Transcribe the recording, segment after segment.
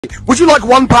Would you like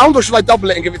 £1 or should I double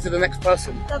it and give it to the next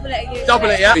person? Double it. Double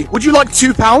it, yeah. Would you like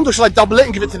 £2 or should I double it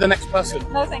and give it to the next person?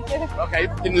 No, thank you. Okay,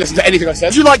 didn't listen to anything I said.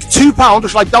 Would you like £2 or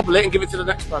should I double it and give it to the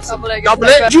next person? Double it. Double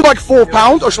it. Would you like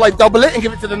 £4 or should I double it and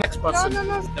give it to the next person?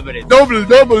 No. Double it.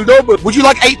 Double. Would you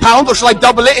like £8 or should I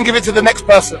double it and give it to the next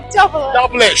person? Double.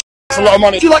 Double it. That's a lot of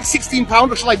money. Would you like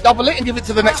 £16 or shall I double it and give it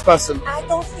to the next person? I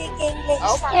don't speak English.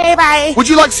 Okay, bye. Would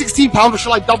you like £16 or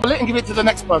shall I double it and give it to the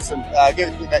next person? Give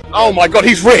it to the next. Oh my god,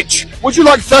 he's rich. Would you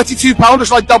like £32 or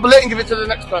shall I double it and give it to the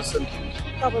next person?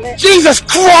 Double it. Jesus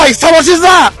Christ, how much is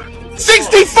that?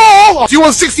 64! Do you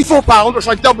want £64 or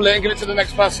shall I double it and give it to the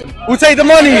next person? We'll take the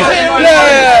money.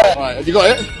 Yeah! Alright, have you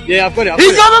got it? Yeah, I've got it.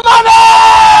 He's got the money!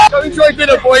 Go enjoy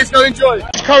dinner, boys, go enjoy.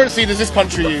 Which currency does this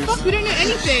country use? We don't know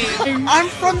anything. I'm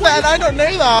from there and I don't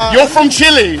know that. You're from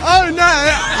Chile. Oh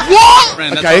no. What?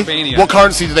 Friend, that's Okay, Albania. what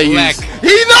currency do they use? Black. He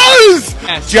knows!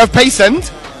 Yes. Do you have pay send?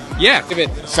 Yeah, give it.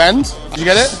 Send? Did you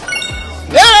get it?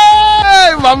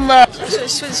 Yay, mama!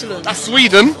 Switzerland. That's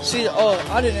Sweden. Sweden. Oh,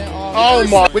 I don't know. Oh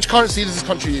my. Which currency does this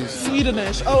country use?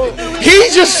 Swedish. Oh. He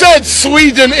just said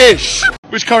Sweden-ish.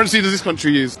 Which currency does this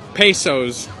country use?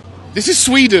 Pesos. This is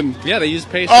Sweden. Yeah, they use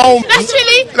pesos. Oh, That's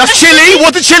Chile. that's Chile.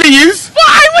 What did Chile use?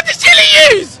 Why? What does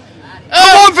Chile use?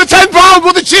 Come on for £10.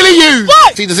 What did Chile use?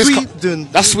 What? See, does this Sweden.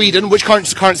 that's Sweden. Which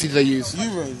currency do they use?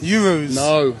 Euros.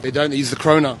 No, they don't. They use the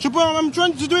krona. I'm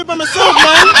trying to do it by myself,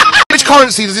 man. Which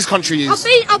currency does this country use?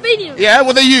 Albania. Yeah,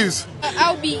 what they use?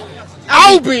 Albi.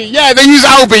 Albi. Yeah, they use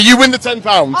Albi. You win the £10.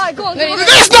 Alright, go on.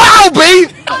 That's not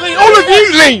Albi. All of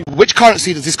you leave. Which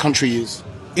currency does this country use?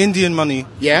 Indian money.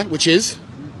 Yeah, which is?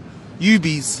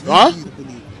 Ubies. Huh?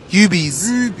 Ubies.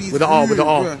 With an R, with an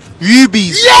R.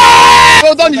 Ubies. Yeah!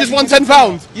 Well done, you just won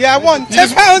 £10. Yeah, I won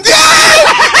 £10.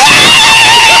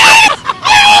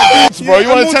 Bro, you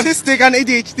want I'm to test? autistic and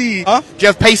ADHD. Huh? Do you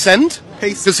have pay send? Pay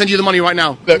He'll send you the money right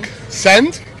now. Look,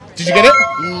 send. Did you get it?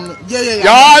 Yeah.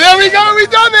 Yeah, there we go, we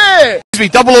done it! Excuse me,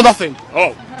 double or nothing?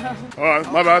 Oh.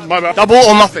 Alright, my bad. Double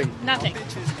or nothing? Nothing.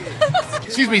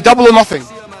 Excuse me, double or nothing?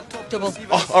 Double.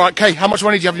 Oh, alright, Kay, how much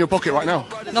money do you have in your pocket right now?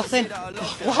 Nothing.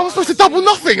 Well, how am I supposed to double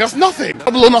nothing? That's nothing.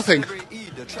 Double or nothing?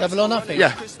 Double or nothing?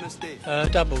 Yeah.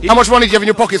 Double. How much money do you have in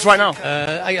your pockets right now?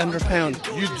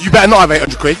 £800. You better not have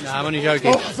 800 quid. Nah, I'm only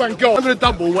joking. Oh, thank God. I'm going to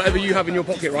double whatever you have in your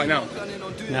pocket right now.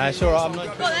 Nah, it's alright. I'm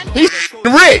not. He's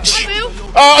rich!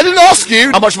 I didn't ask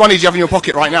you. How much money do you have in your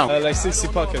pocket right now? Like 60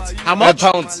 pockets. How much?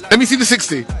 Pounds. Let me see the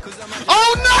 60.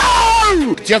 Oh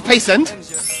no! Do you have pay send?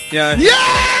 Yeah.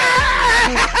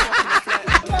 Yeah!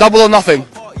 Double or nothing?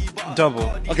 Double.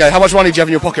 Okay, how much money do you have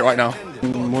in your pocket right now?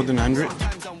 More than 100.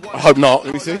 I hope not.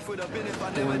 Let me see.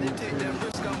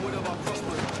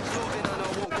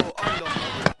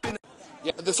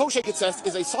 Yeah, the salt shaker test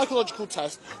is a psychological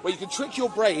test where you can trick your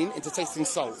brain into tasting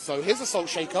salt. So here's a salt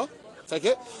shaker. Take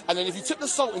it. And then if you tip the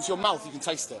salt into your mouth, you can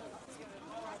taste it.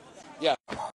 Yeah.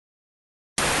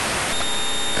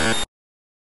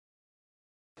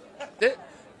 It?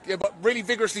 Yeah, but really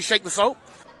vigorously shake the salt.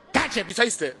 Catch it. You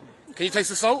taste it. Can you taste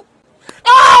the salt?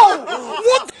 Oh!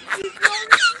 What?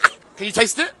 Can you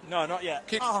taste it? No, not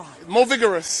yet. More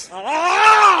vigorous.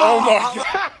 Oh my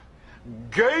God.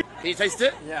 Gay. Can you taste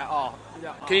it? Yeah,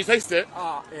 Can you taste it?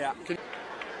 yeah. Can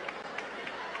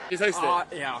you taste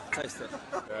it? Yeah, taste it.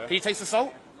 Can you taste the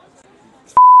salt?